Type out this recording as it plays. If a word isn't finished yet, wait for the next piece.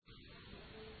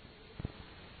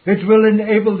It will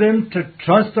enable them to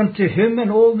trust unto Him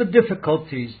in all the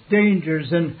difficulties,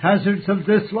 dangers, and hazards of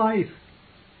this life,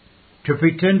 to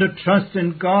pretend to trust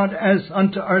in God as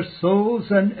unto our souls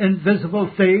and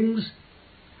invisible things,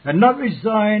 and not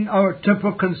resign our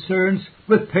temporal concerns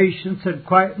with patience and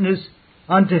quietness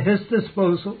unto His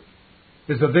disposal,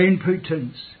 is a vain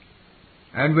pretense,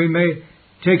 and we may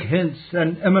take hence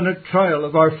an imminent trial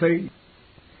of our faith.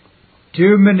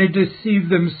 Too many deceive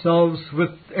themselves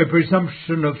with a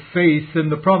presumption of faith in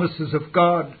the promises of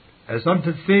God as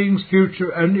unto things future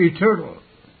and eternal.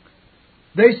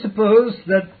 They suppose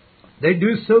that they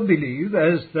do so believe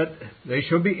as that they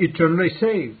shall be eternally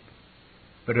saved.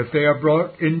 But if they are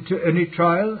brought into any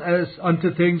trial as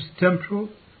unto things temporal,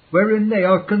 wherein they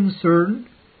are concerned,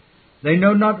 they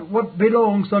know not what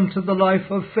belongs unto the life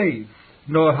of faith,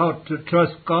 nor how to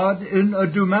trust God in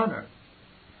a due manner.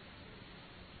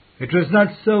 It was not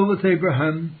so with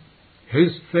Abraham.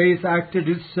 His faith acted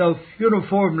itself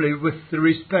uniformly with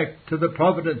respect to the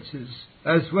providences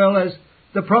as well as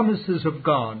the promises of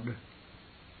God.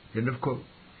 End of quote.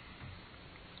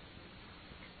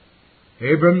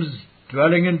 Abram's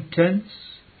dwelling in tents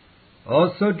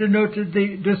also denoted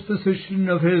the disposition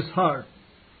of his heart.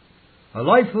 A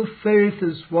life of faith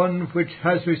is one which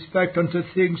has respect unto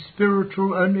things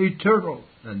spiritual and eternal,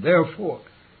 and therefore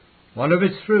one of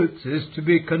its fruits is to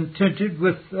be contented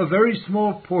with a very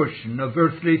small portion of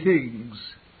earthly things.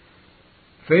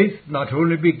 Faith not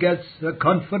only begets a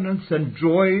confidence and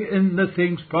joy in the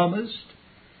things promised,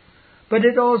 but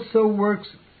it also works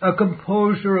a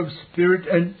composure of spirit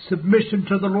and submission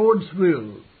to the Lord's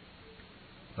will.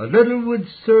 A little would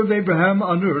serve Abraham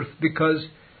on earth because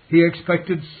he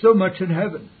expected so much in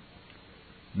heaven.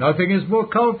 Nothing is more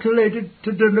calculated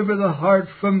to deliver the heart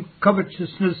from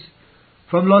covetousness,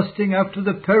 from lusting after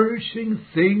the perishing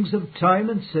things of time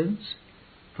and sense,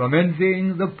 from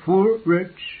envying the poor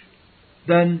rich,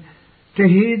 than to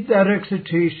heed that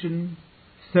exhortation,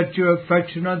 set your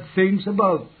affection on things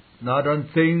above, not on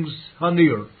things on the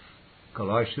earth.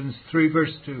 Colossians 3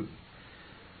 verse 2.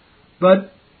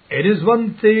 But it is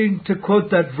one thing to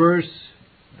quote that verse,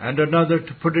 and another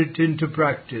to put it into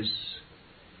practice.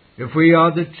 If we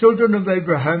are the children of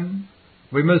Abraham,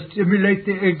 we must emulate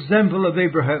the example of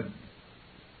Abraham.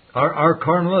 Are our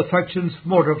carnal affections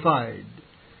mortified?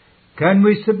 Can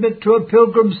we submit to a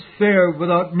pilgrim's fare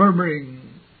without murmuring?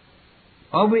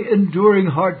 Are we enduring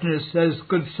hardness as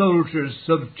good soldiers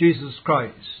of Jesus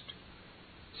Christ?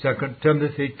 2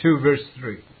 Timothy 2 verse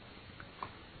 3.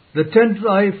 The tent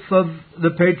life of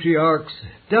the patriarchs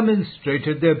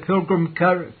demonstrated their pilgrim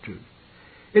character.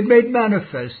 It made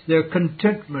manifest their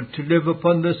contentment to live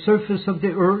upon the surface of the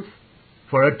earth,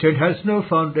 for a tent has no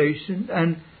foundation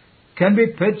and can be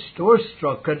pitched or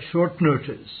struck at short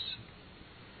notice.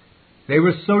 They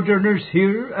were sojourners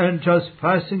here and just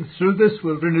passing through this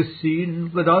wilderness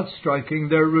scene without striking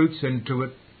their roots into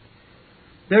it.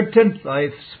 Their tent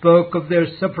life spoke of their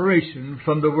separation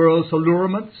from the world's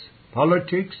allurements,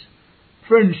 politics,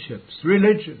 friendships,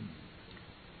 religion.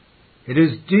 It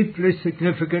is deeply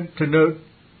significant to note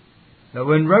that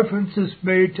when reference is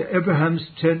made to Abraham's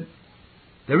tent,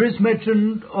 there is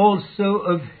mention also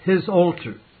of his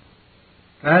altar.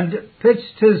 And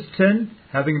pitched his tent,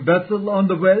 having Bethel on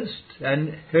the west,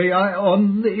 and Hai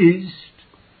on the east,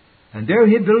 and there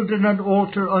he builded an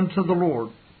altar unto the Lord.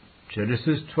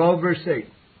 Genesis 12 verse 8.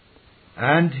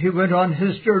 And he went on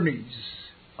his journeys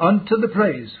unto the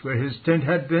place where his tent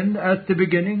had been at the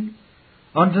beginning,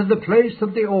 unto the place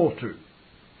of the altar.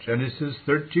 Genesis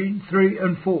 13, 3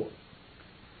 and 4.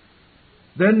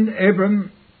 Then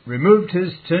Abram removed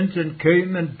his tent and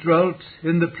came and dwelt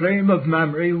in the plain of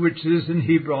Mamre, which is in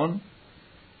Hebron,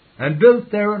 and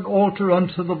built there an altar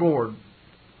unto the Lord.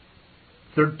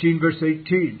 13 verse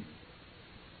 18.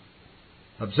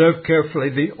 Observe carefully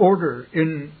the order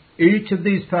in each of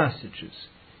these passages.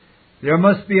 There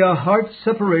must be a heart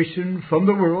separation from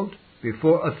the world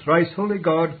before a thrice holy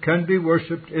God can be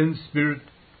worshipped in spirit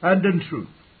and in truth.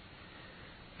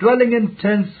 Dwelling in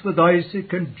tents with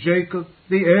Isaac and Jacob,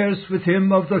 the heirs with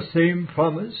him of the same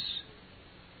promise.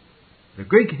 The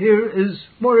Greek here is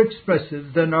more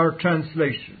expressive than our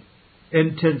translation,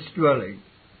 in tents dwelling.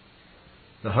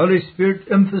 The Holy Spirit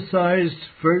emphasized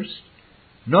first,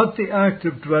 not the act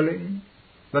of dwelling,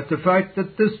 but the fact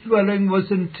that this dwelling was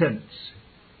in tents.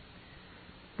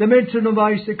 The mention of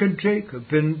Isaac and Jacob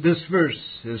in this verse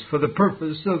is for the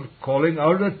purpose of calling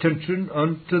our attention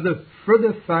unto the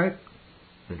further fact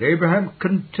that Abraham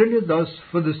continued thus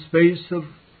for the space of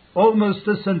almost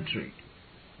a century,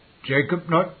 Jacob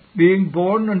not being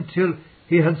born until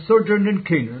he had sojourned in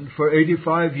Canaan for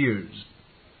 85 years.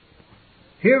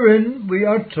 Herein we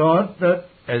are taught that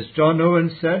as John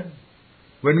Owen said,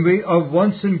 when we are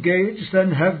once engaged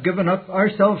and have given up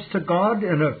ourselves to God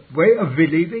in a way of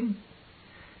believing,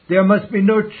 there must be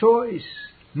no choice,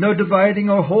 no dividing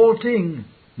or halting,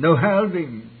 no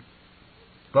halving,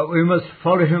 but we must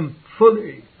follow Him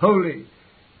fully, wholly,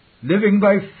 living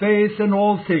by faith in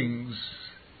all things.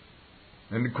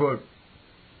 End quote.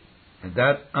 And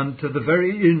that unto the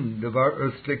very end of our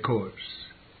earthly course.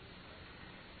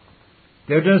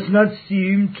 There does not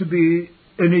seem to be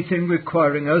anything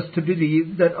requiring us to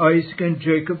believe that Isaac and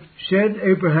Jacob shared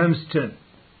Abraham's tent.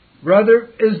 Rather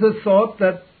is the thought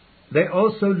that they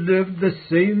also lived the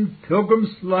same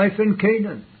pilgrim's life in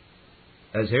Canaan.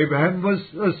 As Abraham was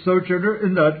a sojourner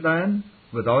in that land,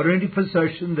 without any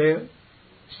possession there,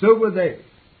 so were they.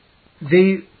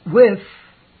 The width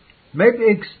may be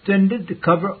extended to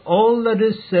cover all that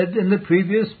is said in the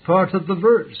previous part of the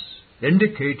verse,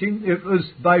 indicating it was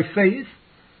by faith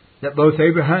that both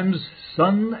Abraham's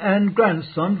son and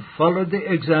grandson followed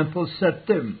the example set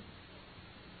them.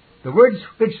 The words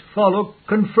which follow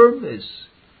confirm this.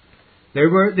 They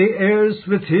were the heirs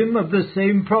with him of the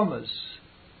same promise.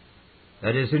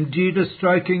 That is indeed a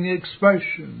striking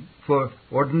expression, for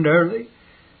ordinarily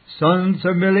sons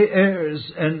are merely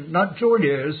heirs and not joint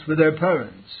heirs with their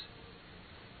parents.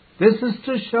 This is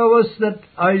to show us that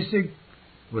Isaac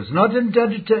was not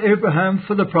indebted to Abraham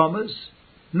for the promise,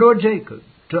 nor Jacob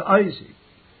to Isaac,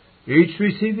 each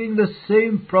receiving the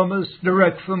same promise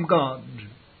direct from God.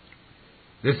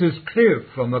 This is clear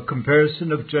from a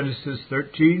comparison of Genesis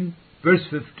 13, verse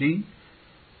 15,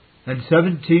 and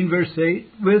 17, verse 8,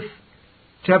 with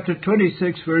chapter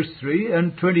 26, verse 3,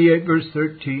 and 28, verse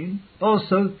 13,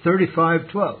 also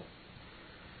 35:12.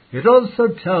 It also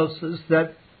tells us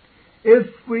that if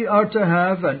we are to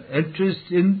have an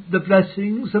interest in the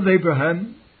blessings of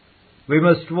Abraham, we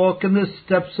must walk in the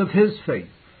steps of his faith.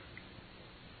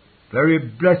 Very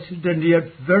blessed and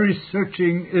yet very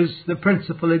searching is the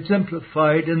principle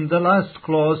exemplified in the last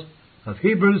clause of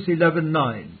Hebrews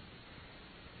 11:9.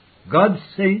 God's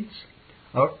saints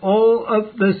are all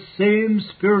of the same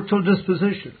spiritual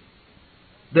disposition.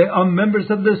 They are members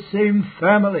of the same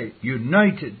family,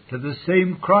 united to the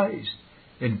same Christ,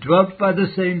 indwelt by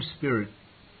the same Spirit.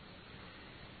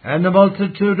 And the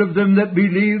multitude of them that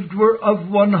believed were of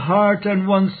one heart and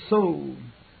one soul.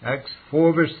 Acts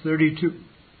 4, verse 32.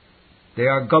 They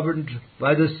are governed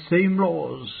by the same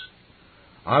laws.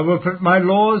 I will put my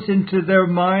laws into their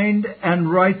mind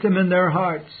and write them in their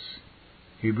hearts.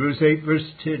 Hebrews 8, verse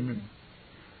 10.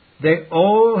 They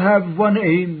all have one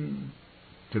aim,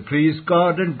 to please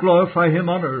God and glorify Him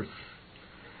on earth.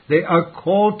 They are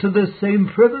called to the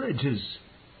same privileges,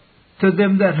 to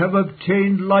them that have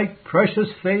obtained like precious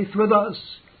faith with us,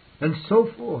 and so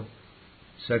forth.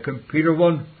 2 Peter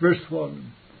 1, verse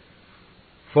 1.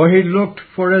 For he looked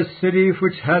for a city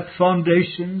which hath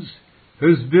foundations,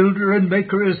 whose builder and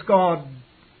maker is God.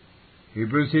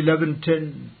 Hebrews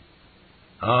 11:10.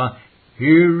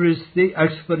 Here is the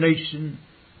explanation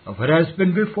of what has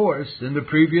been before us in the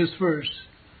previous verse,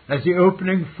 as the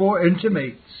opening 4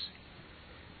 intimates.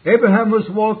 Abraham was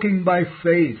walking by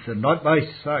faith and not by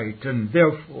sight, and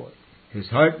therefore his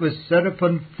heart was set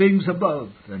upon things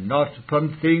above and not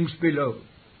upon things below.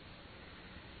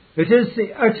 It is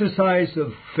the exercise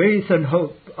of faith and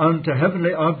hope unto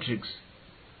heavenly objects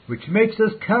which makes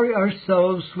us carry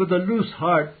ourselves with a loose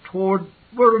heart toward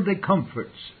worldly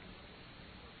comforts.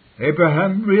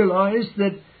 Abraham realized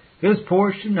that his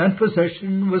portion and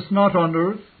possession was not on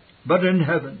earth, but in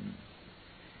heaven.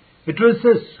 It was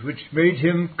this which made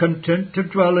him content to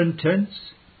dwell in tents.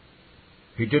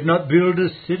 He did not build a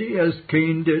city as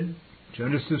Cain did,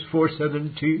 Genesis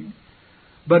 4:17,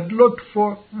 but looked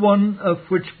for one of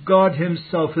which God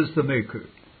Himself is the maker.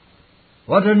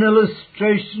 What an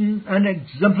illustration and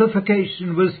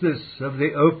exemplification was this of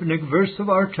the opening verse of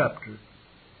our chapter.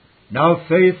 Now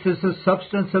faith is the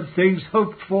substance of things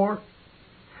hoped for,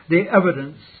 the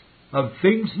evidence of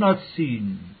things not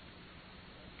seen.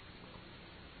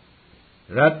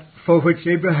 That for which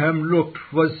Abraham looked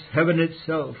was heaven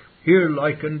itself, here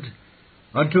likened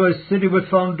unto a city with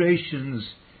foundations,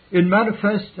 in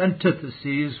manifest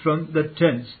antitheses from the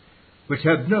tents which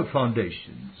have no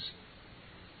foundations.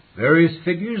 Various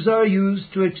figures are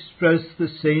used to express the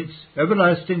saints'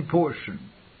 everlasting portion.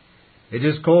 It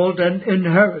is called an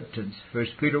inheritance, 1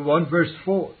 Peter 1, verse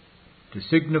 4, to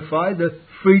signify the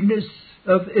freeness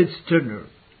of its tenure.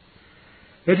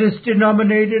 It is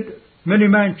denominated many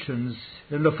mansions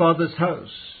in the Father's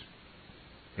house.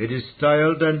 It is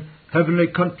styled an heavenly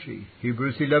country,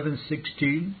 Hebrews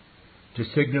 11:16, to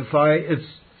signify its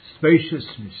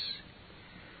spaciousness.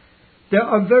 There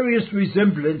are various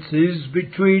resemblances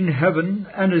between heaven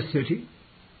and a city,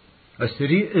 A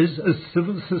city is a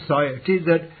civil society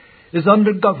that is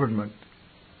under government.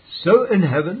 So in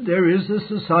heaven there is a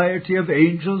society of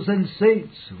angels and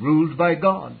saints ruled by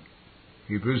God.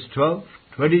 Hebrews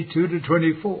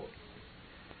 12:22-24.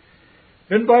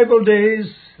 In Bible days,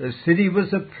 a city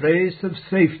was a place of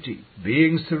safety,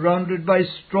 being surrounded by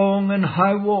strong and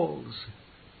high walls.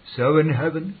 So in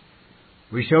heaven,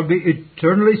 we shall be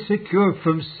eternally secure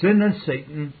from sin and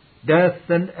Satan, death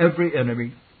and every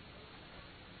enemy.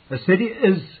 A city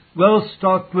is well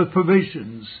stocked with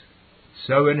provisions.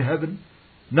 So in heaven,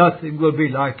 nothing will be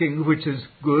lacking which is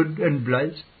good and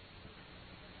blessed.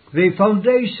 The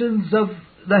foundations of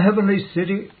the heavenly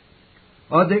city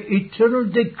are the eternal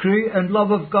decree and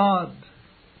love of God,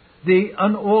 the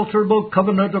unalterable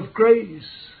covenant of grace,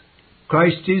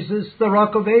 Christ Jesus, the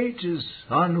rock of ages,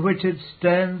 on which it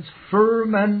stands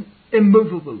firm and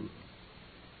immovable.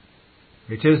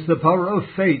 It is the power of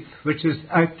faith which is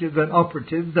active and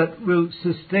operative that will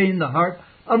sustain the heart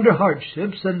under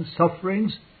hardships and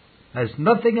sufferings as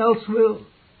nothing else will.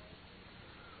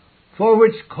 For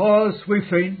which cause we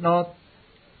faint not,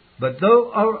 but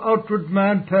though our outward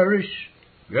man perish,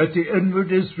 yet the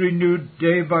inward is renewed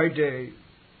day by day.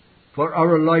 For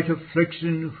our light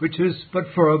affliction, which is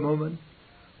but for a moment,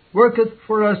 worketh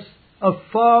for us a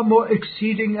far more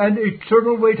exceeding and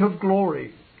eternal weight of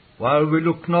glory, while we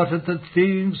look not at the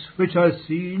things which are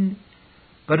seen,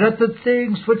 but at the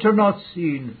things which are not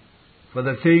seen. For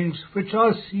the things which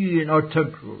are seen are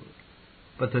temporal,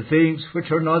 but the things which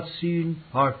are not seen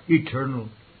are eternal.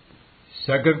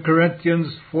 2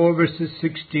 Corinthians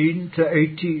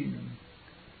 4:16-18.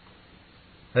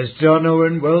 As John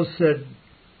Owen well said,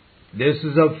 this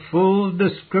is a full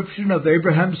description of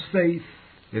Abraham's faith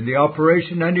in the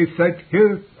operation and effect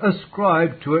here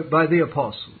ascribed to it by the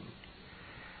apostle.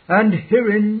 And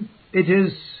herein it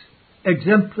is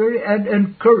exemplary and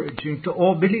encouraging to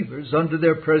all believers under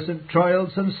their present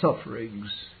trials and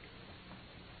sufferings.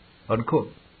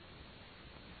 Unquote.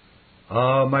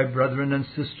 Ah, my brethren and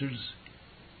sisters,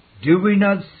 do we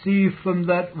not see from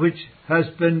that which has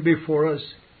been before us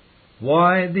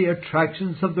why the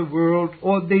attractions of the world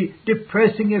or the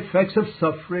depressing effects of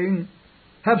suffering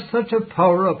have such a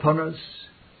power upon us?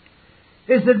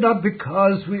 Is it not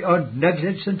because we are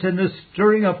negligent in the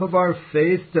stirring up of our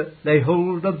faith to lay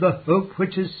hold of the hope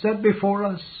which is set before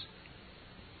us?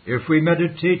 If we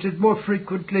meditated more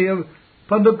frequently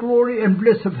upon the glory and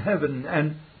bliss of heaven,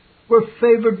 and were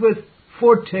favored with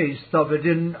foretastes of it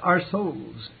in our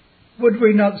souls, would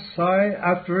we not sigh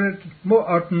after it more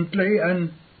ardently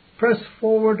and press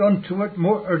forward unto it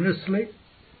more earnestly?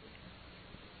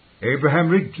 Abraham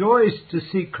rejoiced to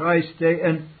see Christ's day,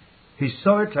 and he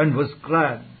saw it and was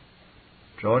glad.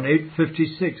 John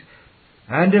 8:56.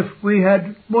 And if we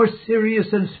had more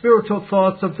serious and spiritual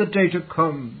thoughts of the day to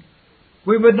come,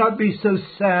 we would not be so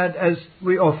sad as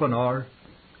we often are.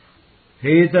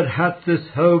 He that hath this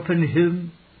hope in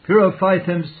him purifieth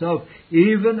himself,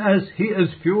 even as he is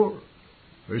pure.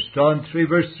 1 John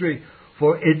 3:3.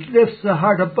 For it lifts the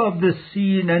heart above the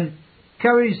scene and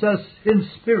carries us in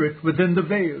spirit within the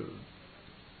veil.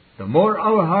 The more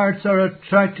our hearts are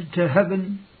attracted to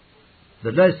heaven,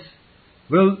 the less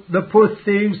will the poor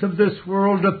things of this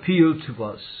world appeal to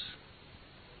us.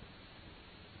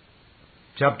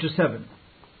 Chapter 7.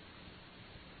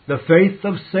 The faith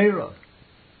of Sarah.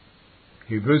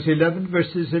 Hebrews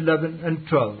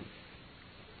 11:11-12.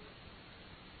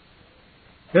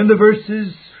 In the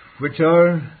verses which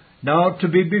are now to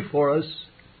be before us,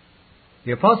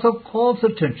 the Apostle calls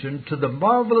attention to the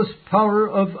marvelous power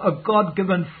of a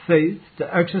God-given faith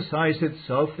to exercise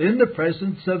itself in the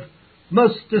presence of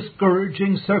most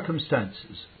discouraging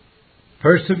circumstances.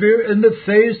 Persevere in the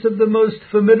face of the most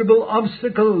formidable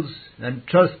obstacles, and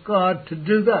trust God to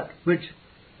do that which,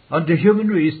 unto human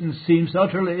reason, seems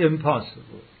utterly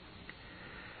impossible.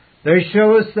 They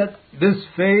show us that this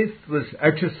faith was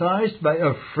exercised by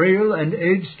a frail and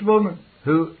aged woman,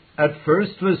 who at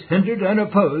first was hindered and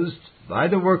opposed by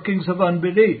the workings of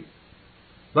unbelief,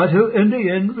 but who in the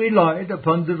end relied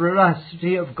upon the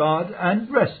veracity of God and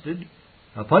rested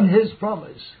upon His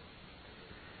promise.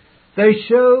 They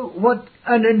show what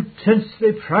an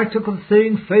intensely practical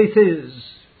thing faith is,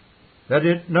 that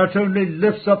it not only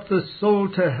lifts up the soul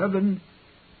to heaven,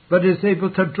 but is able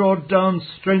to draw down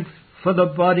strength for the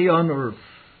body on earth.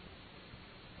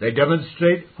 They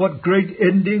demonstrate what great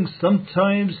endings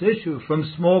sometimes issue from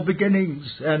small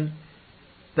beginnings, and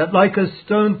that like a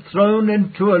stone thrown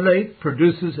into a lake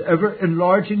produces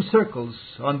ever-enlarging circles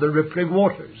on the rippling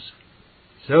waters,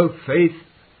 so faith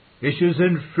issues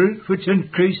in fruit which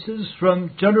increases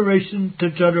from generation to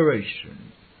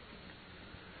generation.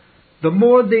 The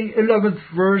more the 11th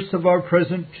verse of our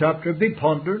present chapter be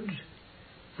pondered,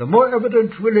 the more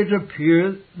evident will it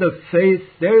appear the faith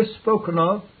there spoken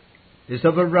of is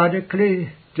of a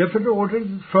radically different order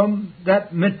from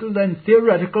that mental and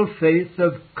theoretical faith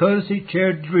of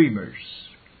cozy-chaired dreamers.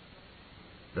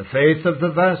 The faith of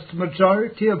the vast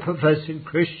majority of professing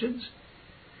Christians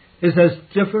is as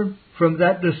different from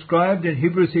that described in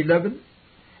Hebrews 11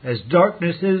 as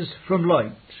darkness is from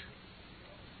light.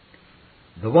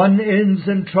 The one ends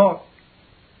in talk,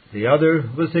 the other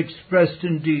was expressed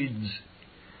in deeds.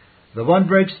 The one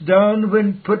breaks down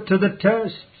when put to the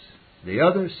test, the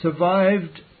other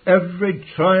survived every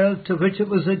trial to which it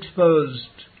was exposed.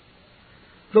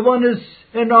 The one is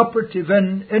inoperative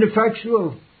and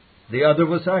ineffectual, the other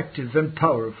was active and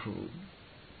powerful.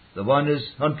 The one is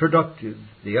unproductive,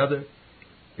 the other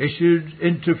issued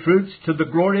into fruits to the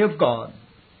glory of God.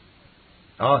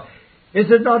 Is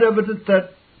it not evident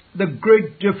that the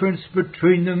great difference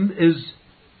between them is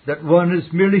that one is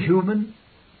merely human,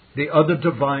 the other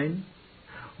divine,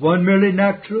 one merely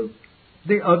natural,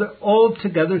 the other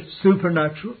altogether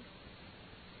supernatural?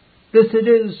 This it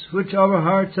is which our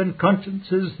hearts and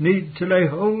consciences need to lay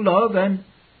hold of and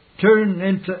turn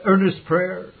into earnest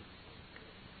prayer.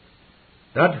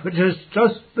 That which has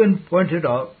just been pointed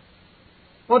out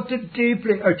ought to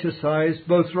deeply exercise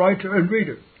both writer and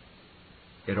reader.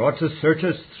 It ought to search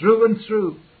us through and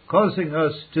through, causing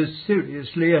us to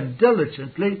seriously and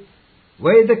diligently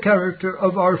weigh the character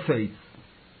of our faith.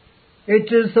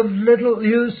 It is of little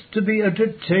use to be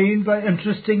entertained by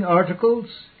interesting articles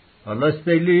unless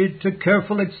they lead to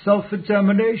careful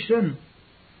self-examination.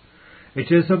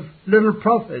 It is of little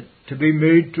profit to be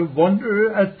made to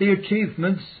wonder at the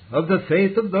achievements of the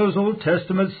faith of those Old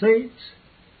Testament saints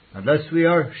unless we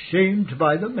are shamed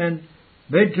by them and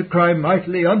made to cry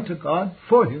mightily unto God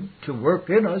for Him to work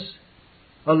in us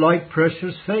a like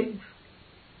precious faith.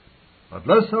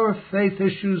 Unless our faith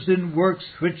issues in works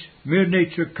which mere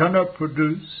nature cannot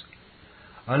produce,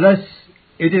 unless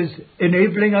it is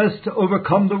enabling us to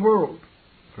overcome the world,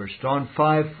 1 John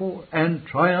 5:4, and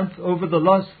triumph over the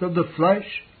lust of the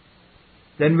flesh,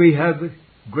 then we have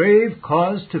grave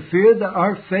cause to fear that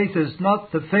our faith is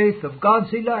not the faith of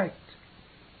God's elect.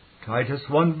 Titus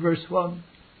 1 verse 1,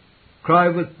 cry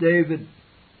with David,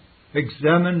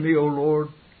 examine me, O Lord,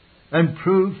 and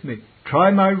prove me.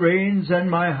 Try my reins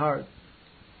and my heart.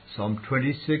 Psalm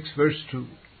 26 verse 2.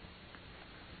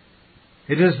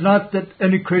 It is not that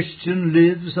any Christian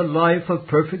lives a life of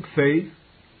perfect faith.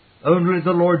 Only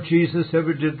the Lord Jesus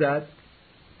ever did that.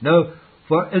 No,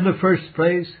 for in the first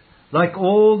place, like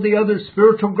all the other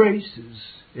spiritual graces,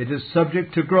 it is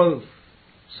subject to growth.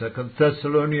 2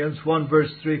 Thessalonians 1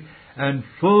 verse 3, and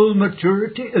full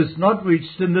maturity is not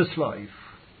reached in this life.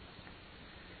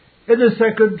 In the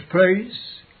second place,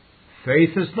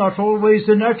 faith is not always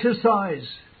in exercise,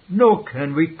 nor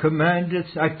can we command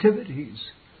its activities.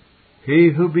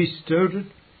 He who bestowed it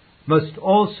must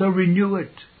also renew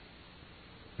it.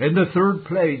 In the third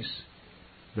place,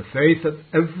 the faith of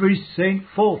every saint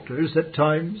falters at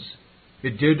times.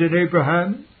 It did in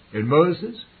Abraham, in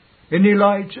Moses, in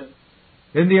Elijah,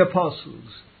 in the apostles.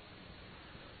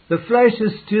 The flesh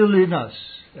is still in us,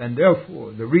 and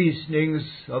therefore the reasonings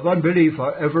of unbelief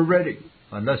are ever ready,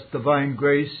 unless divine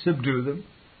grace subdue them,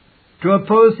 to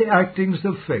oppose the actings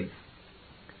of faith.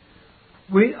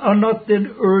 We are not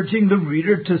then urging the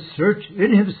reader to search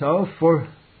in himself for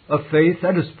a faith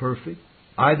that is perfect,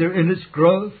 either in its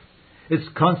growth, its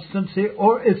constancy,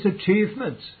 or its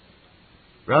achievements.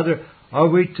 Rather, are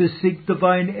we to seek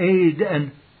divine aid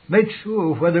and make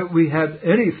sure whether we have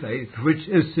any faith which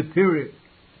is superior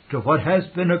to what has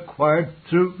been acquired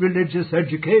through religious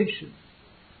education,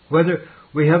 whether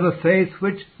we have a faith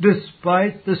which,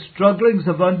 despite the strugglings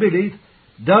of unbelief,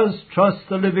 does trust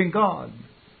the living God,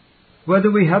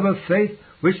 whether we have a faith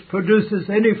which produces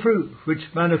any fruit which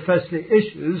manifestly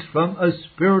issues from a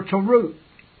spiritual root.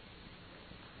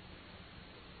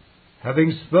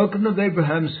 Having spoken of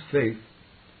Abraham's faith,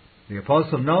 the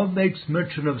Apostle now makes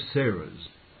mention of Sarah's.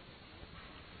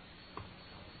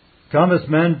 Thomas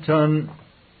Manton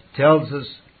tells us,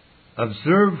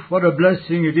 observe what a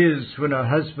blessing it is when a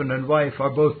husband and wife are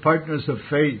both partners of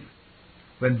faith,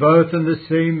 when both in the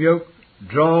same yoke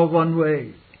draw one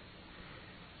way.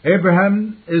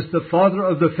 Abraham is the father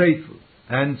of the faithful,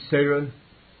 and Sarah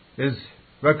is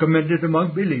recommended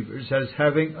among believers as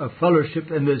having a fellowship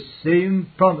in the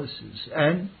same promises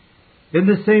and in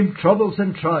the same troubles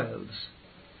and trials.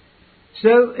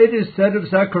 So it is said of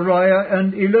Zechariah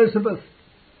and Elizabeth,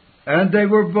 and they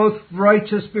were both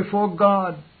righteous before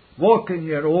God, walking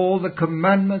in all the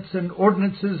commandments and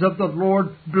ordinances of the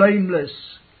Lord blameless.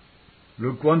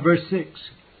 Luke 1 verse 6.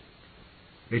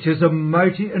 It is a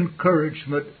mighty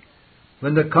encouragement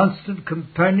when the constant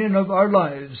companion of our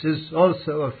lives is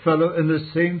also a fellow in the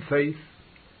same faith.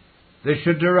 This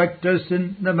should direct us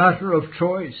in the matter of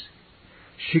choice.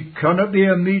 She cannot be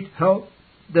a meet help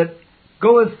that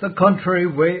goeth the contrary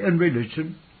way in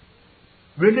religion.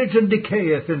 Religion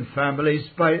decayeth in families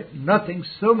by nothing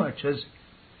so much as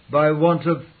by want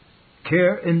of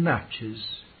care in matches.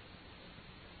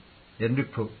 End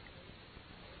of quote.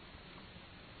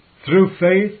 Through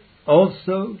faith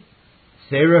also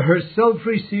Sarah herself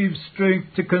received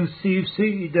strength to conceive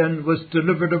seed, and was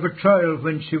delivered of a child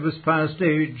when she was past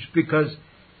age, because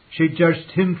she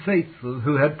judged him faithful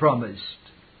who had promised.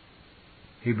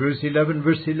 Hebrews 11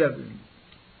 verse 11.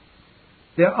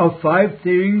 There are 5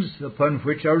 things upon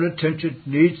which our attention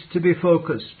needs to be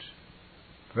focused.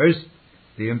 First,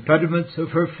 the impediments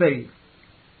of her faith.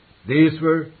 These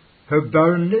were her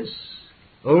barrenness,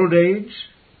 old age,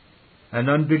 and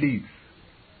unbelief.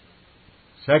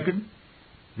 Second,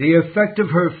 the effect of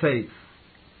her faith.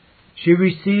 She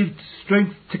received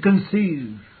strength to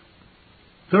conceive.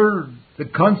 Third, the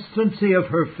constancy of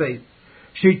her faith.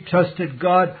 She trusted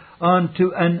God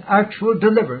unto an actual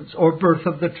deliverance or birth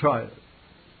of the child.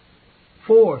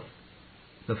 Fourth,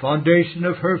 the foundation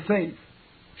of her faith.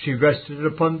 She rested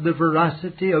upon the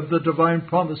veracity of the divine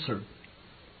promiser.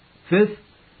 Fifth,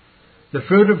 the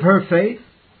fruit of her faith,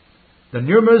 the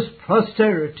numerous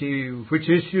posterity which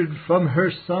issued from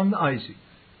her son Isaac.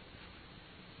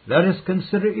 Let us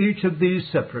consider each of these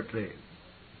separately.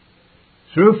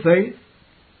 Through faith,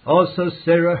 also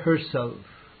Sarah herself.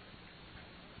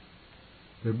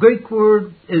 The Greek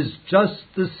word is just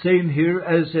the same here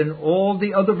as in all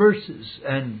the other verses,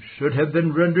 and should have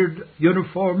been rendered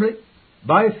uniformly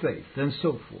by faith and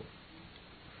so forth.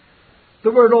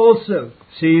 The word also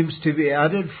seems to be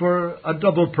added for a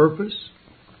double purpose.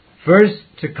 First,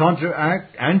 to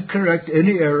counteract and correct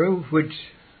any error which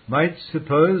might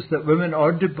suppose that women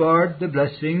are debarred the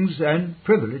blessings and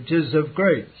privileges of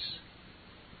grace.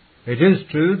 It is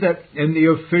true that in the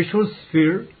official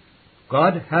sphere,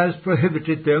 God has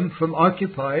prohibited them from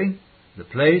occupying the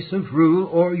place of rule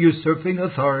or usurping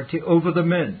authority over the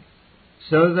men,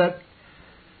 so that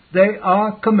they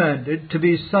are commanded to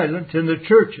be silent in the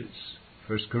churches,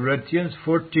 1 Corinthians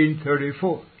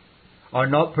 14:34, are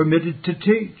not permitted to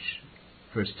teach,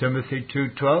 1 Timothy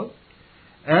 2:12,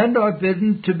 and are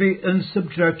bidden to be in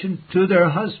subjection to their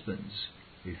husbands,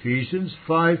 Ephesians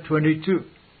 5:22.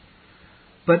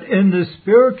 But in the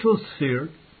spiritual sphere,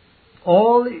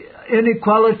 all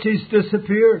inequalities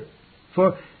disappear,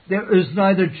 for there is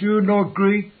neither Jew nor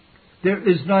Greek, there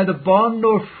is neither bond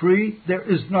nor free, there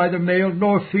is neither male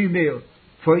nor female,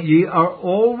 for ye are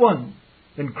all one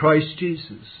in Christ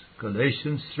Jesus,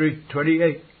 Galatians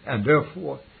 3:28. And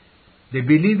therefore, the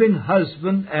believing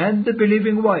husband and the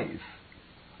believing wife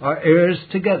are heirs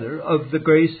together of the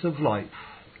grace of life.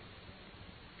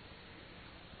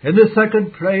 In the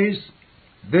second place,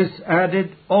 this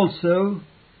added also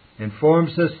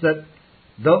informs us that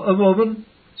though a woman,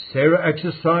 Sarah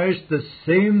exercised the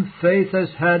same faith as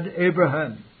had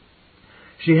Abraham.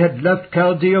 She had left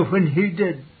Chaldea when he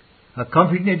did,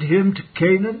 accompanied him to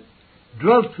Canaan,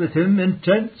 dwelt with him in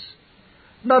tents.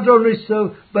 Not only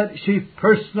so, but she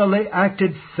personally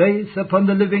acted faith upon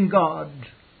the living God.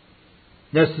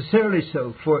 Necessarily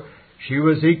so, for she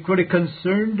was equally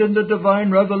concerned in the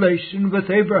divine revelation with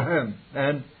Abraham,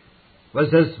 and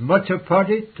was as much a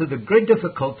party to the great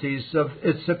difficulties of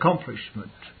its accomplishment.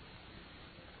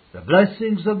 The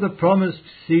blessings of the promised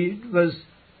seed was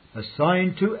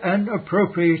assigned to and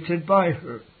appropriated by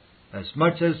her, as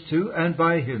much as to and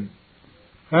by him.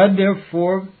 And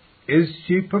therefore is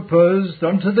she proposed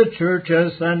unto the church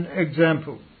as an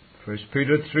example. 1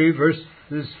 Peter 3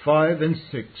 verses 5 and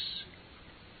 6.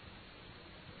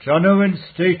 John Owen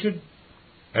stated,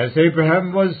 as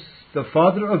Abraham was the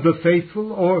father of the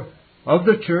faithful, or of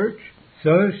the church,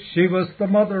 so she was the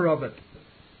mother of it,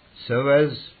 so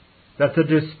as that the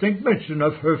distinct mention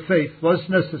of her faith was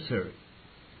necessary.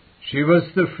 She was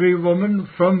the free woman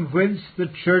from whence the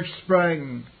church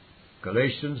sprang,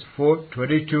 Galatians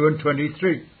 4:22 and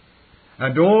 23,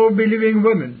 and all believing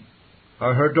women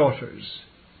are her daughters,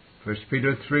 1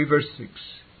 Peter 3 verse 6,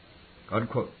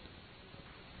 unquote.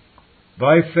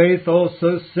 By faith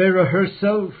also Sarah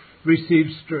herself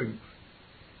received strength.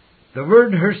 The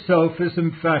word herself is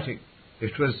emphatic.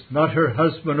 It was not her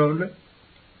husband only,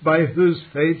 by whose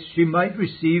faith she might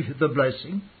receive the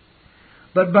blessing,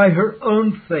 but by her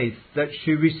own faith that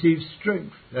she received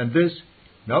strength, and this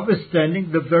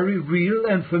notwithstanding the very real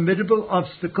and formidable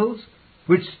obstacles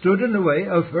which stood in the way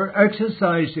of her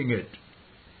exercising it.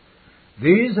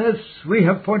 These, as we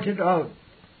have pointed out,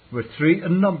 were 3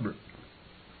 in number.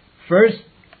 First,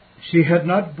 she had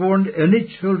not borne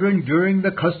any children during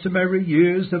the customary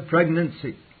years of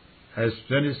pregnancy. As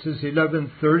Genesis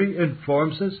 11:30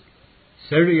 informs us,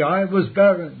 Sarai was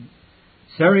barren.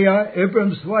 Sarai,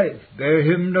 Abram's wife, bare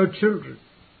him no children.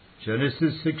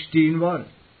 Genesis 16:1.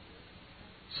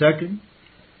 Second,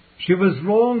 she was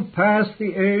long past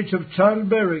the age of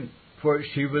childbearing, for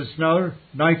she was now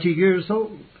 90 years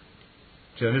old.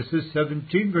 Genesis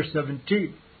 17, verse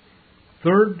 17.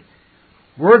 Third,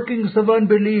 workings of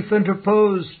unbelief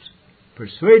interposed,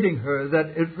 persuading her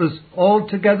that it was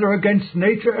altogether against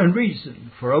nature and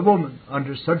reason for a woman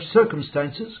under such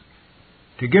circumstances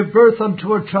to give birth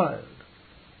unto a child.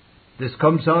 This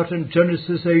comes out in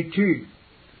Genesis 18.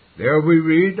 There we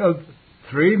read of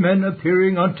 3 men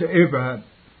appearing unto Abraham,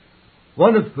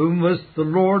 one of whom was the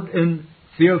Lord in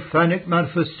theophanic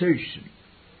manifestation.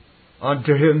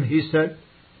 Unto him he said,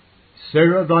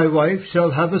 Sarah thy wife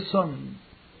shall have a son.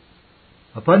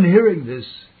 Upon hearing this,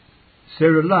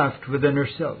 Sarah laughed within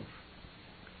herself.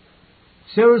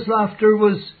 Sarah's laughter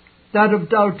was that of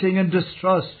doubting and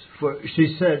distrust, for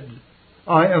she said,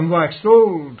 I am waxed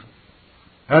old.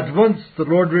 At once the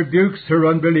Lord rebukes her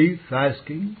unbelief,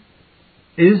 asking,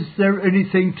 Is there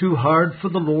anything too hard for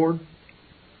the Lord?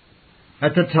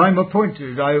 At the time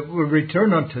appointed I will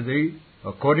return unto thee,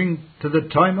 according to the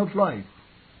time of life,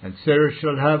 and Sarah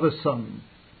shall have a son.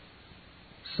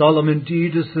 Solemn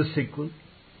indeed is the sequel.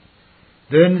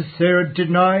 Then Sarah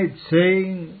denied,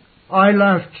 saying, I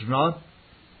laughed not,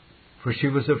 for she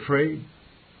was afraid.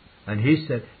 And he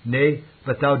said, Nay,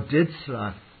 but thou didst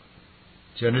laugh.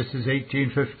 Genesis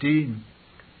 18:15.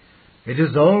 It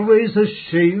is always a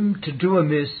shame to do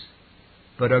amiss,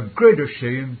 but a greater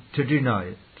shame to deny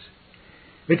it.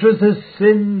 It was a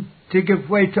sin to give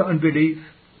way to unbelief,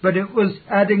 but it was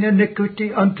adding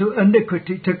iniquity unto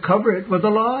iniquity to cover it with a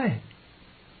lie.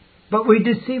 But we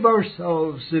deceive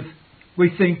ourselves if we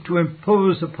think to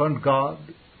impose upon God,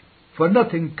 for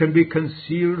nothing can be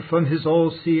concealed from His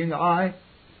all-seeing eye.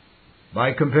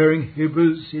 By comparing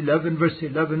Hebrews 11 verse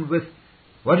 11 with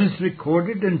what is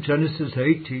recorded in Genesis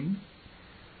 18,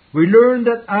 we learn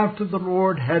that after the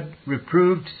Lord had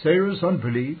reproved Sarah's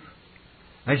unbelief,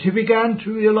 and she began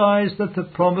to realize that the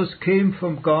promise came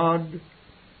from God,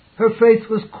 her faith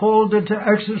was called into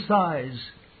exercise.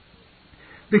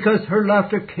 Because her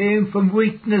laughter came from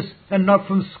weakness and not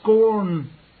from scorn,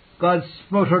 God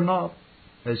smote her not,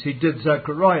 as He did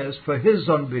Zacharias for his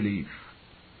unbelief.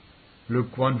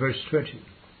 Luke 1 verse 20.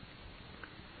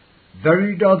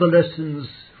 Varied are the lessons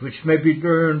which may be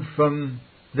learned from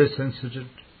this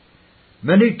incident.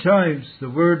 Many times the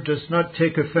word does not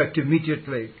take effect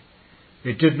immediately.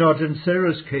 It did not in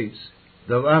Sarah's case,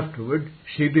 though afterward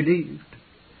she believed.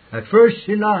 At first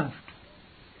she laughed.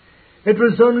 It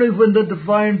was only when the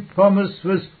divine promise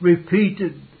was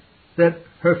repeated that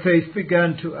her faith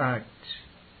began to act.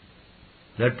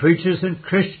 Let preachers and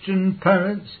Christian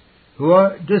parents who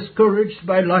are discouraged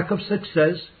by lack of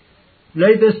success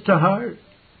lay this to heart.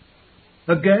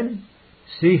 Again,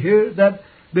 see here that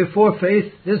before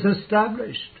faith is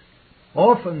established,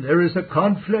 often there is a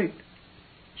conflict.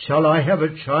 Shall I have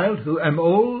a child who am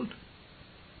old?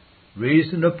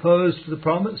 Reason opposed to the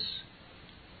promise.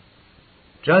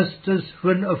 Just as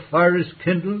when a fire is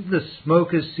kindled, the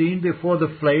smoke is seen before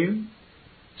the flame,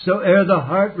 so ere the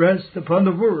heart rests upon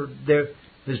the word, there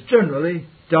is generally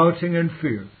doubting and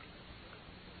fear.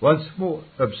 Once more,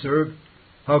 observe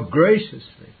how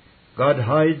graciously God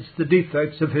hides the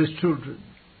defects of His children.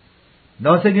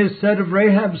 Nothing is said of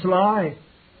Rahab's lie,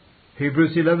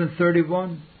 Hebrews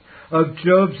 11:31, of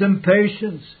Job's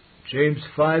impatience, James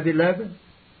 5:11,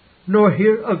 nor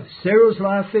here of Sarah's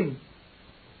laughing.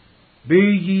 Be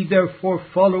ye therefore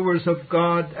followers of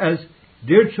God as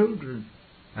dear children,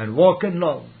 and walk in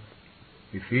love.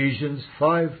 Ephesians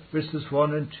 5 verses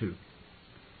 1 and 2.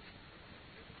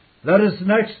 Let us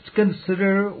next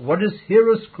consider what is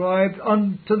here ascribed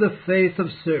unto the faith of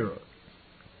Sarah.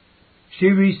 She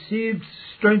received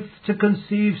strength to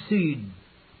conceive seed.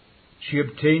 She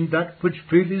obtained that which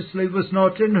previously was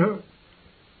not in her.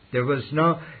 There was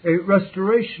now a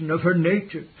restoration of her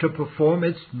nature to perform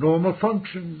its normal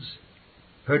functions.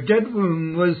 Her dead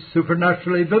womb was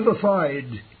supernaturally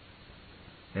vivified.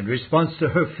 In response to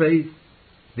her faith,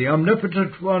 the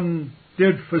Omnipotent One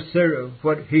did for Sarah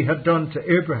what He had done to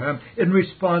Abraham in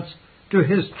response to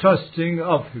his trusting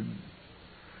of Him.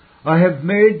 I have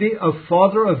made thee a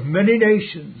father of many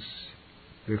nations.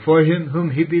 Before Him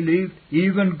whom he believed,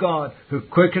 even God, who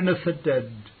quickeneth the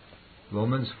dead.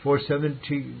 Romans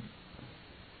 4:17.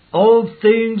 All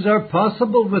things are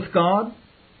possible with God.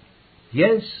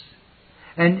 Yes,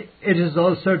 and it is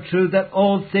also true that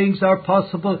all things are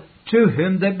possible to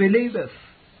him that believeth.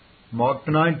 Mark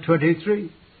 9:23.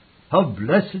 How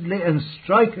blessedly and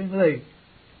strikingly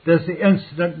does the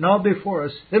incident now before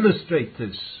us illustrate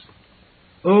this.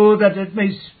 Oh, that it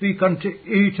may speak unto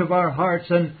each of our hearts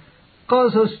and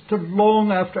cause us to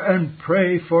long after and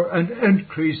pray for an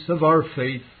increase of our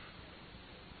faith.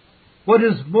 What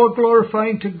is more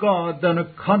glorifying to God than a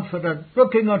confident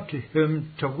looking unto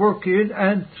Him to work in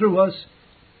and through us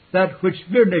that which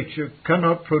mere nature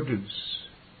cannot produce?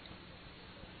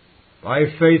 By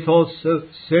faith also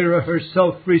Sarah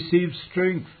herself received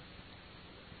strength.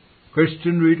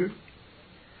 Christian reader,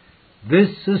 this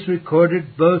is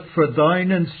recorded both for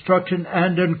thine instruction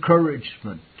and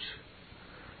encouragement.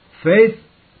 Faith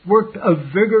worked a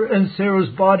vigor in Sarah's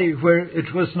body where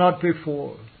it was not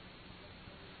before.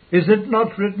 Is it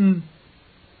not written,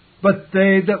 "But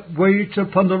they that wait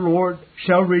upon the Lord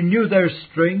shall renew their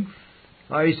strength"?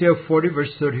 Isaiah 40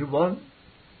 verse 31.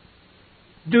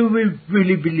 Do we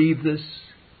really believe this?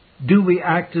 Do we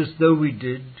act as though we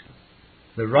did?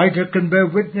 The writer can bear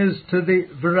witness to the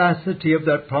veracity of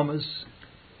that promise.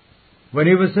 When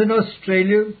he was in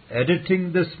Australia,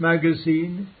 editing this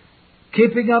magazine,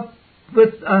 keeping up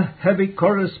with a heavy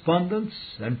correspondence,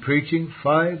 and preaching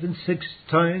 5 and 6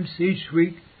 times each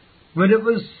week, when it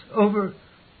was over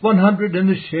 100 in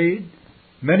the shade,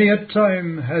 many a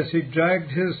time has he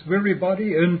dragged his weary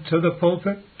body into the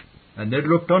pulpit, and then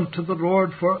looked unto the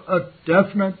Lord for a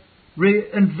definite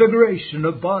reinvigoration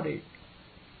of body.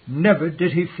 Never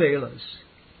did he fail us.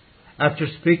 After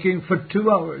speaking for 2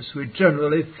 hours, we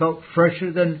generally felt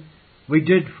fresher than we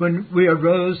did when we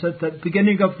arose at the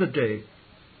beginning of the day.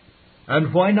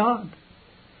 And why not?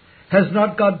 Has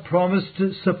not God promised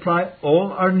to supply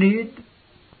all our need?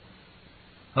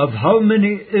 Of how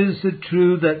many is it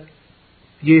true that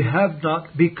ye have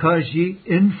not because ye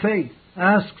in faith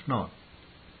ask not?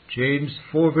 James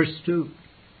 4 verse 2.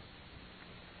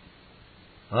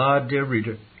 Ah, dear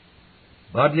reader,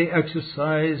 bodily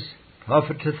exercise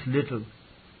profiteth little,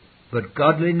 but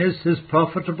godliness is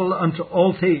profitable unto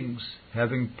all things,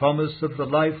 having promise of the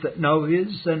life that now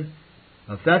is, and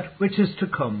of that which is to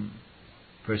come.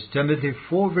 1 Timothy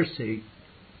 4 verse 8.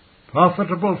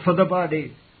 Profitable for the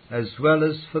body as well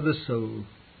as for the soul.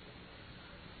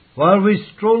 While we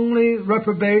strongly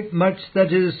reprobate much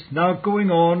that is now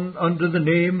going on under the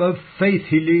name of faith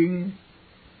healing,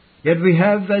 yet we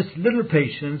have as little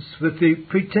patience with the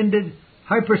pretended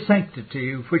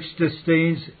hypersanctity which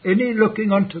disdains any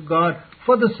looking unto God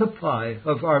for the supply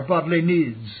of our bodily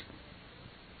needs.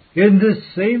 In this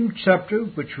same chapter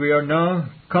which we are now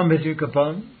commenting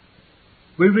upon,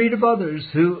 we read of others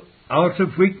who out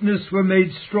of weakness were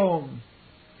made strong.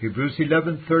 Hebrews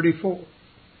 11:34.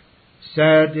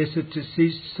 Sad is it to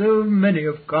see so many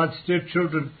of God's dear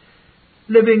children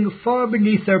living far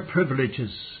beneath their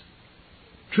privileges.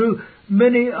 True,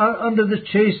 many are under the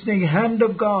chastening hand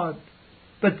of God,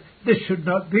 but this should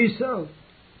not be so.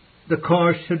 The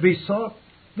cause should be sought,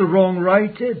 the wrong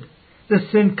righted, the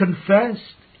sin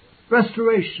confessed,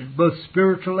 restoration, both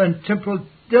spiritual and temporal,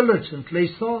 diligently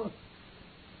sought.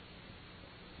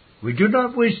 We do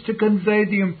not wish to convey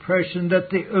the impression that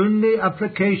the only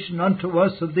application unto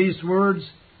us of these words,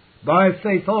 by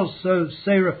faith also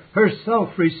Sarah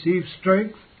herself received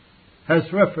strength,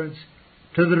 has reference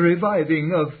to the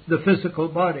reviving of the physical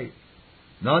body.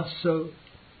 Not so,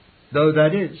 though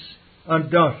that is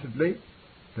undoubtedly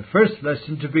the first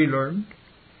lesson to be learned.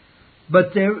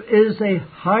 But there is a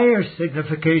higher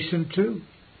signification too.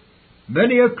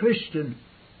 Many a Christian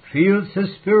feels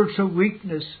his spiritual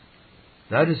weakness.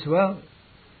 That is well.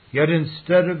 Yet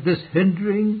instead of this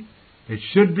hindering, it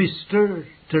should be stirred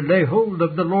to lay hold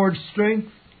of the Lord's strength.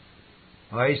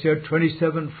 Isaiah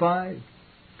 27:5.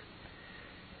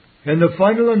 In the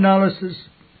final analysis,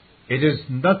 it is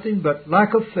nothing but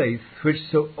lack of faith which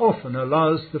so often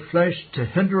allows the flesh to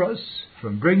hinder us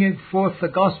from bringing forth the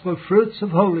gospel fruits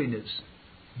of holiness.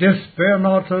 Despair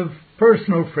not of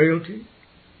personal frailty,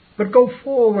 but go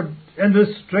forward in the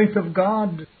strength of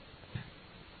God.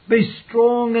 Be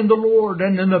strong in the Lord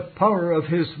and in the power of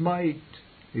His might.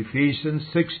 Ephesians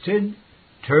 6:10.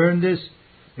 Turn this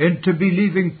into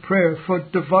believing prayer for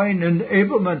divine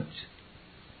enablement.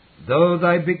 Though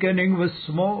thy beginning was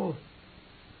small,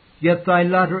 yet thy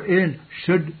latter end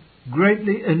should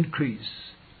greatly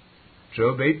increase.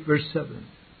 Job 8 verse 7.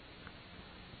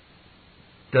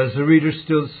 Does the reader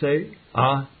still say,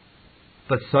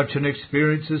 but such an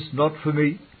experience is not for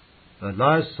me?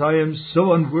 Alas, I am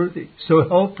so unworthy, so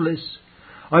helpless.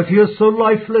 I feel so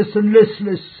lifeless and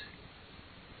listless.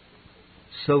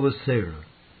 So was Sarah.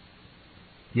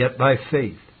 Yet by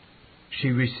faith she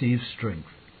received strength.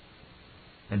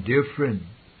 And dear friend,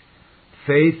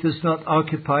 faith is not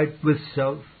occupied with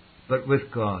self, but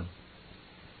with God.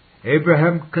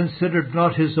 Abraham considered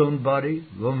not his own body,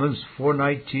 Romans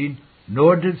 4:19,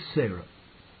 nor did Sarah.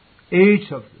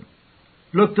 Each of them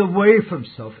looked away from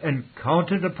self and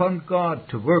counted upon God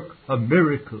to work a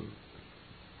miracle.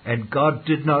 And God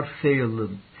did not fail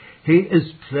them. He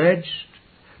is pledged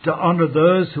to honor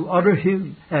those who honor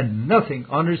Him, and nothing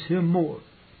honors Him more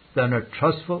than a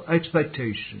trustful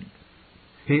expectation.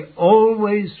 He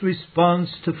always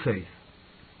responds to faith.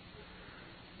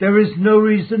 There is no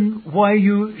reason why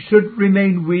you should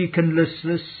remain weak and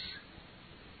listless.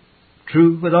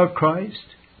 True, without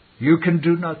Christ, you can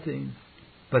do nothing.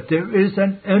 But there is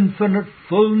an infinite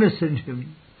fullness in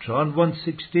Him, John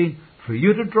 1:16, for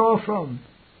you to draw from.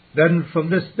 Then from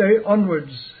this day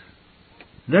onwards,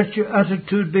 let your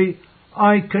attitude be,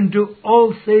 I can do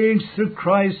all things through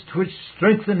Christ which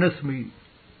strengtheneth me.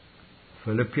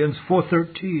 Philippians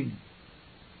 4:13.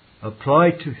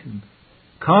 Apply to Him.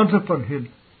 Count upon Him.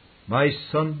 My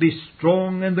son, be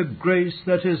strong in the grace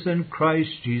that is in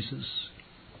Christ Jesus.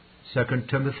 2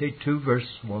 Timothy 2 verse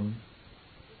 1.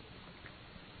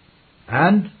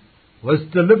 And was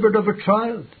delivered of a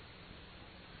child.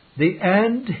 The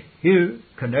and here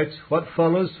connects what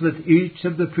follows with each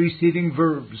of the preceding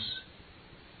verbs.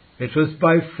 It was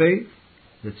by faith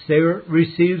that Sarah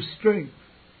received strength.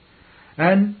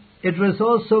 And it was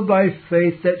also by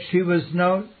faith that she was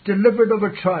now delivered of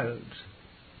a child.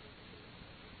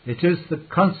 It is the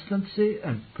constancy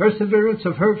and perseverance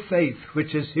of her faith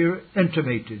which is here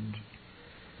intimated.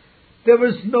 There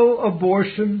was no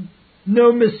abortion,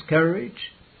 no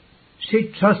miscarriage.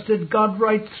 She trusted God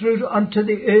right through unto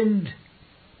the end.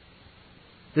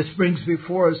 This brings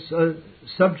before us a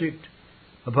subject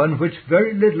upon which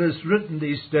very little is written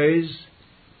these days,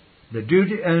 the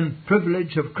duty and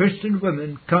privilege of Christian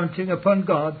women counting upon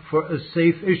God for a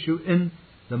safe issue in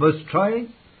the most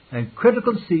trying and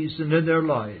critical season in their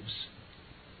lives.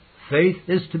 Faith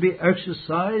is to be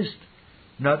exercised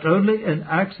not only in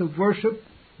acts of worship,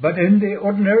 but in the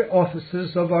ordinary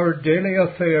offices of our daily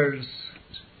affairs.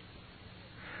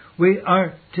 We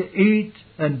are to eat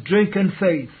and drink in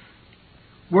faith,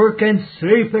 work and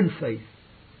sleep in faith,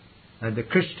 and the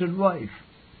Christian wife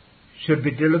should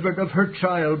be delivered of her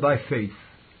child by faith.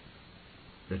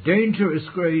 The danger is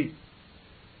great,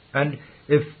 and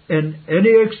if in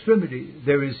any extremity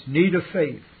there is need of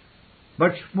faith,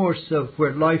 much more so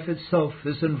where life itself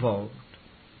is involved.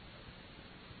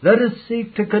 Let us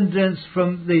seek to condense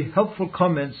from the helpful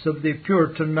comments of the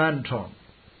Puritan Manton.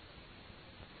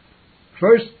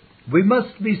 First, we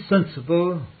must be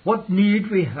sensible what need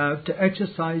we have to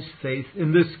exercise faith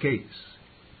in this case,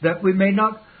 that we may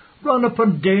not run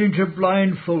upon danger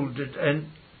blindfolded, and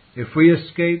if we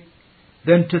escape,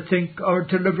 then to think our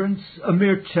deliverance a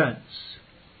mere chance.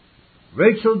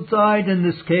 Rachel died in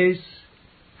this case,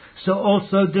 so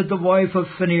also did the wife of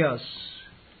Phinehas.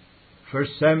 1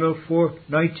 Samuel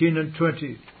 4:19 and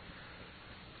 20.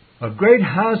 A great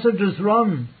hazard is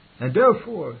run, and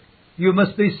therefore you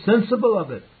must be sensible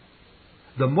of it.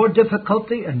 The more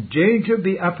difficulty and danger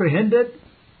be apprehended,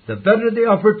 the better the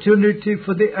opportunity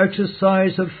for the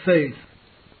exercise of faith.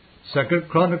 2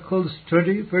 Chronicles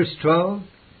 20 verse 12,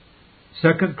 2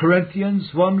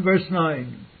 Corinthians 1 verse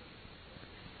 9.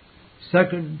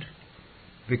 Second,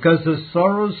 because the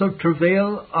sorrows of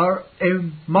travail are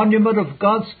a monument of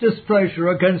God's displeasure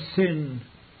against sin.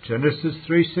 Genesis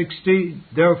 3:16.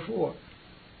 Therefore,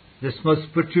 this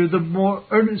must put you the more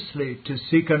earnestly to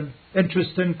seek an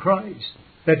interest in Christ,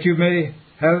 that you may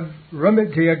have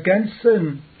remedy against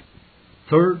sin.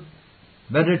 Third,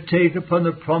 meditate upon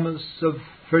the promise of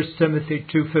 1 Timothy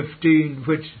 2:15,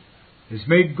 which is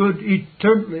made good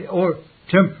eternally or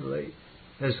temporarily,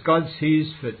 as God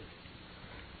sees fit.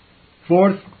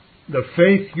 Fourth, the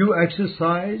faith you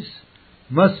exercise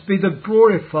must be the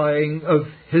glorifying of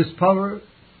His power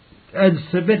and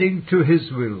submitting to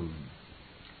His will.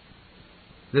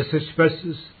 This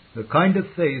expresses the kind of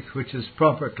faith which is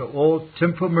proper to all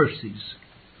temporal mercies.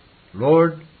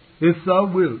 Lord, if Thou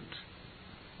wilt,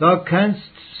 Thou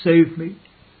canst save me.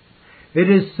 It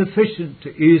is sufficient to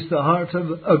ease the heart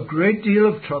of a great deal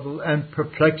of trouble and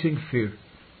perplexing fear.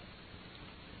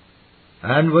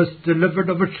 And was delivered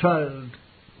of a child.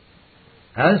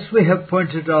 As we have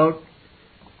pointed out,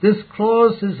 this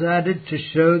clause is added to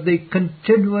show the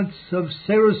continuance of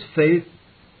Sarah's faith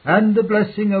and the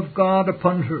blessing of God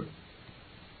upon her.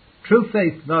 True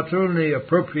faith not only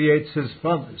appropriates His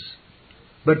promise,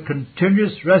 but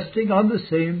continues resting on the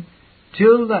same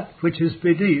till that which is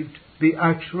believed be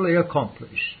actually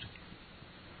accomplished.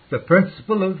 The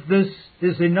principle of this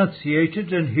is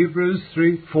enunciated in Hebrews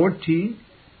 3:14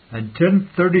 and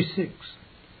 10:36.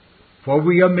 For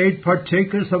we are made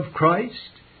partakers of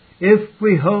Christ, if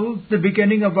we hold the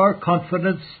beginning of our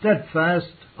confidence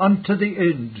steadfast unto the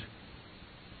end.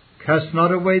 Cast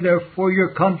not away therefore your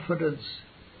confidence.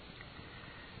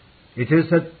 It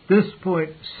is at this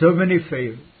point so many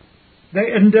fail.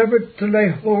 They endeavor to lay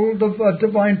hold of a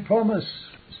divine promise,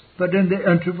 but in the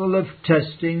interval of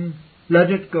testing,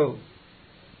 let it go.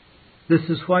 This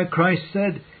is why Christ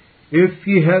said, if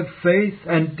ye have faith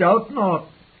and doubt not,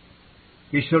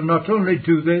 ye shall not only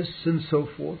do this and so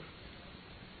forth.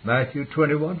 Matthew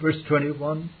 21 verse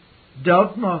 21,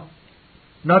 doubt not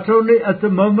only at the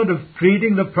moment of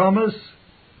pleading the promise,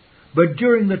 but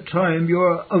during the time you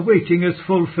are awaiting its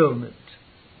fulfillment.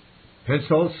 Hence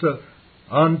also,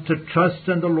 unto trust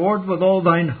in the Lord with all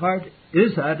thine heart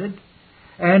is added,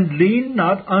 and lean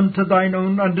not unto thine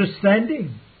own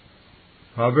understanding.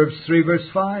 Proverbs 3 verse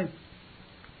 5.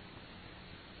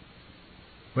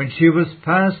 When she was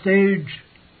past age,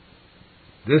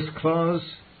 this clause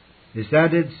is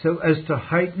added so as to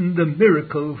heighten the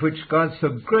miracle which God so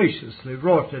graciously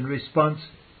wrought in response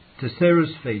to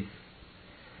Sarah's faith.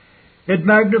 It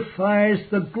magnifies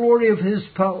the glory of His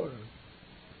power.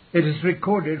 It is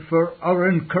recorded for our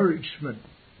encouragement.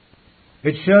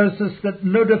 It shows us that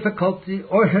no difficulty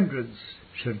or hindrance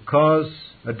should cause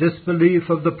a disbelief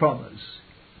of the promise.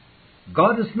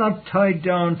 God is not tied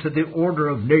down to the order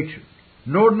of nature,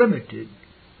 nor limited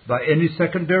by any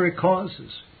secondary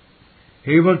causes.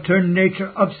 He will turn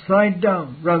nature upside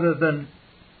down rather than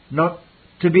not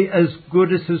to be as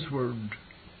good as His word.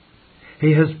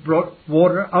 He has brought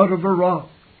water out of a rock,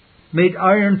 made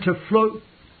iron to float.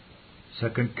 2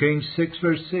 Kings 6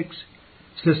 verse 6,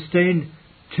 sustained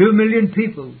 2 million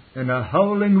people in a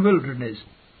howling wilderness.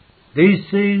 These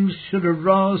things should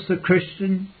arouse the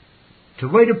Christian to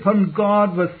wait upon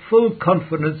God with full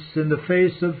confidence in the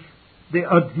face of the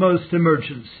utmost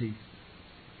emergency.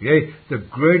 Yea, the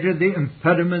greater the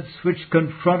impediments which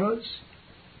confront us,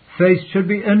 faith should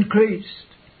be increased.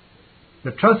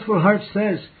 The trustful heart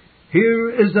says,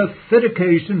 here is a fit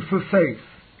occasion for faith.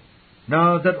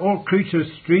 Now that all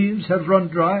creatures' streams have run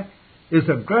dry, is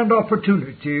a grand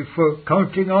opportunity for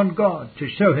counting on God to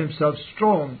show Himself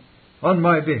strong on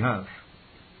my behalf.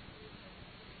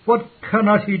 What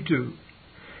cannot He do?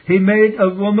 He made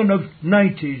a woman of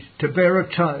 90 to bear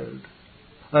a child,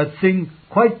 a thing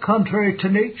quite contrary to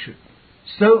nature.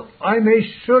 So I may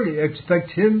surely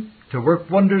expect Him to work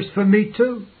wonders for me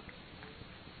too.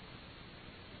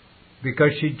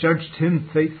 Because she judged Him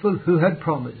faithful who had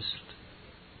promised.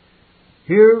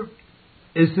 Here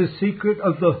is the secret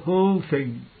of the whole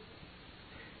thing.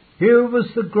 Here was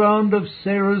the ground of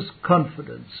Sarah's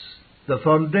confidence, the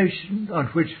foundation on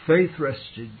which faith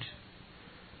rested.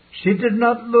 She did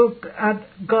not look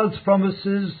at God's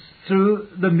promises through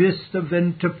the mist of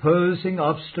interposing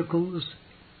obstacles,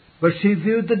 but she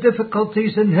viewed the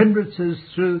difficulties and hindrances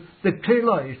through the clear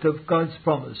light of God's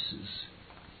promises.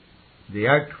 The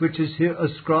act which is here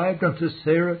ascribed unto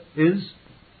Sarah is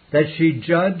that she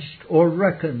judged or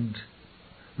reckoned,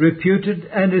 reputed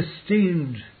and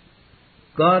esteemed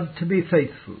God to be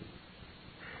faithful.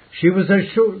 She was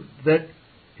assured that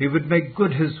He would make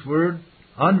good His word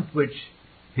on which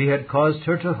He had caused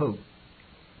her to hope.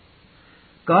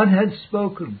 God had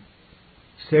spoken.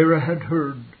 Sarah had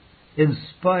heard, in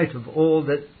spite of all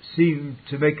that seemed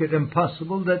to make it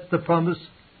impossible that the promise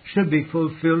should be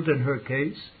fulfilled in her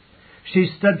case. She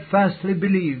steadfastly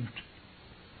believed.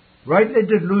 Rightly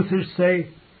did Luther say,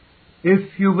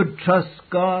 if you would trust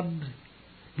God,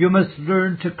 you must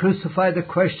learn to crucify the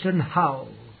question, how?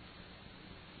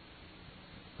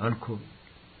 Unquote.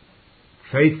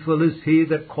 Faithful is He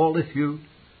that calleth you,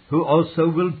 who also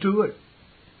will do it.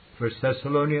 1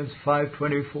 Thessalonians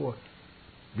 5:24.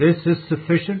 This is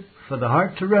sufficient for the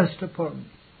heart to rest upon.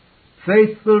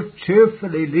 Faith will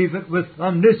cheerfully leave it with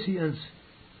omniscience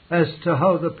as to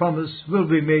how the promise will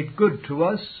be made good to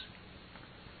us,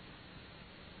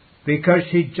 because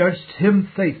she judged Him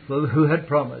faithful who had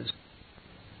promised.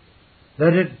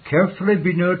 Let it carefully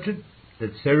be noted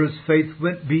that Sarah's faith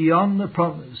went beyond the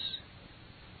promise.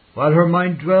 While her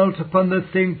mind dwelt upon the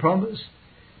thing promised,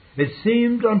 it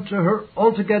seemed unto her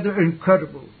altogether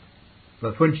incredible.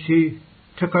 But when she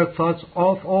took her thoughts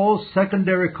off all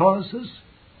secondary causes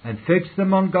and fixed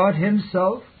them on God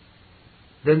Himself,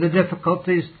 then the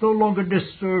difficulties no longer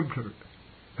disturbed her.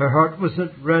 Her heart was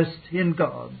at rest in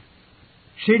God.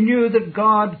 She knew that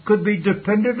God could be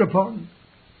depended upon.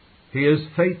 He is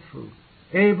faithful,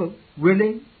 able,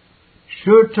 willing,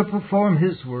 sure to perform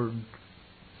His word.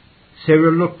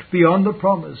 Sarah looked beyond the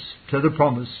promise to the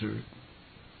promiser.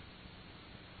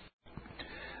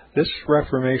 This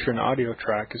Reformation audio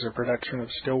track is a production of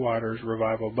Still Waters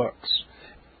Revival Books.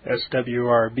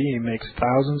 SWRB makes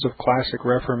thousands of classic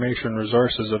Reformation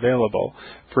resources available,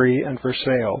 free and for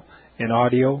sale, in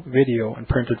audio, video, and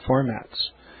printed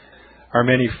formats. Our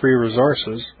many free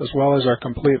resources, as well as our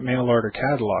complete mail-order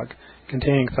catalog,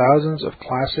 containing thousands of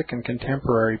classic and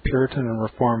contemporary Puritan and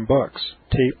Reformed books,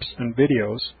 tapes, and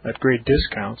videos at great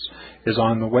discounts, is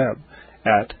on the web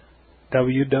at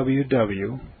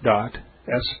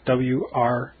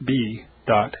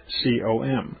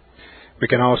www.swrb.com. We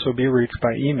can also be reached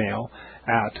by email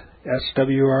at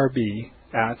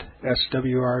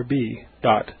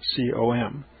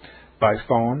swrb@swrb.com, by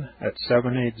phone at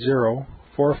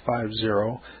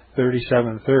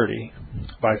 780-450-3730,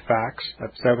 by fax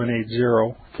at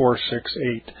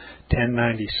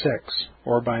 780-468-1096,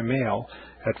 or by mail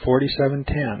at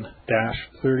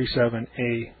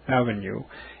 4710-37A Avenue,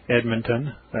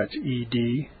 Edmonton, that's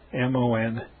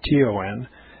Edmonton,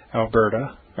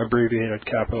 Alberta, abbreviated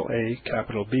capital A,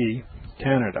 capital B,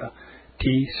 Canada,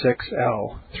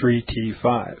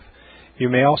 T6L3T5. You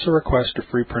may also request a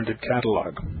free printed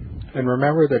catalog. And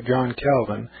remember that John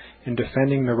Calvin, in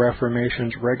defending the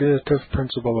Reformation's regulative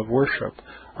principle of worship,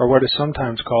 or what is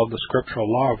sometimes called the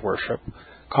scriptural law of worship,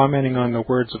 commenting on the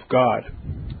words of God,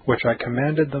 which I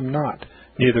commanded them not,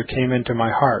 neither came into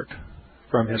my heart,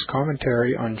 from his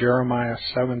commentary on Jeremiah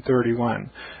 7:31,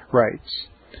 writes,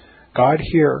 God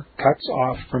here cuts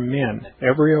off from men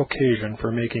every occasion for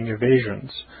making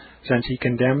evasions, since he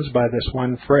condemns by this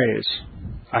one phrase,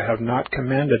 I have not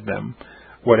commanded them,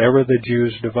 whatever the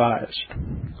Jews devised.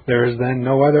 There is then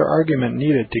no other argument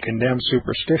needed to condemn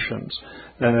superstitions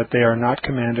than that they are not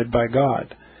commanded by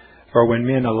God. For when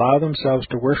men allow themselves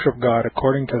to worship God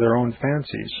according to their own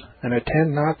fancies, and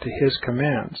attend not to his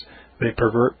commands, they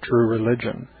pervert true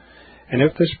religion. And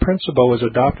if this principle was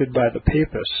adopted by the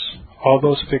Papists, all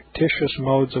those fictitious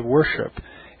modes of worship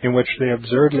in which they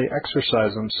absurdly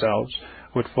exercise themselves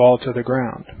would fall to the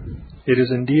ground. It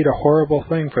is indeed a horrible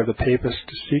thing for the Papists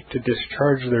to seek to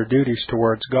discharge their duties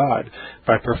towards God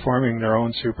by performing their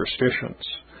own superstitions.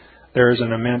 There is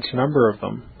an immense number of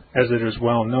them, as it is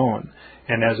well known,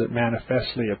 and as it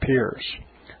manifestly appears.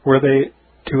 Were they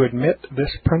to admit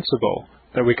this principle,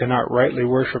 that we cannot rightly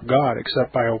worship God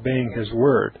except by obeying his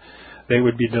word, they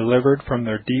would be delivered from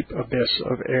their deep abyss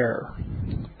of error.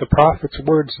 The prophet's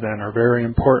words, then, are very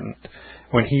important,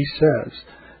 when he says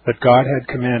that God had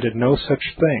commanded no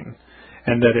such thing,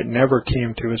 and that it never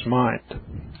came to his mind,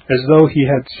 as though he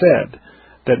had said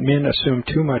that men assume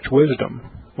too much wisdom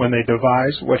when they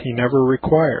devise what he never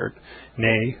required,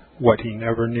 nay, what he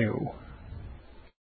never knew.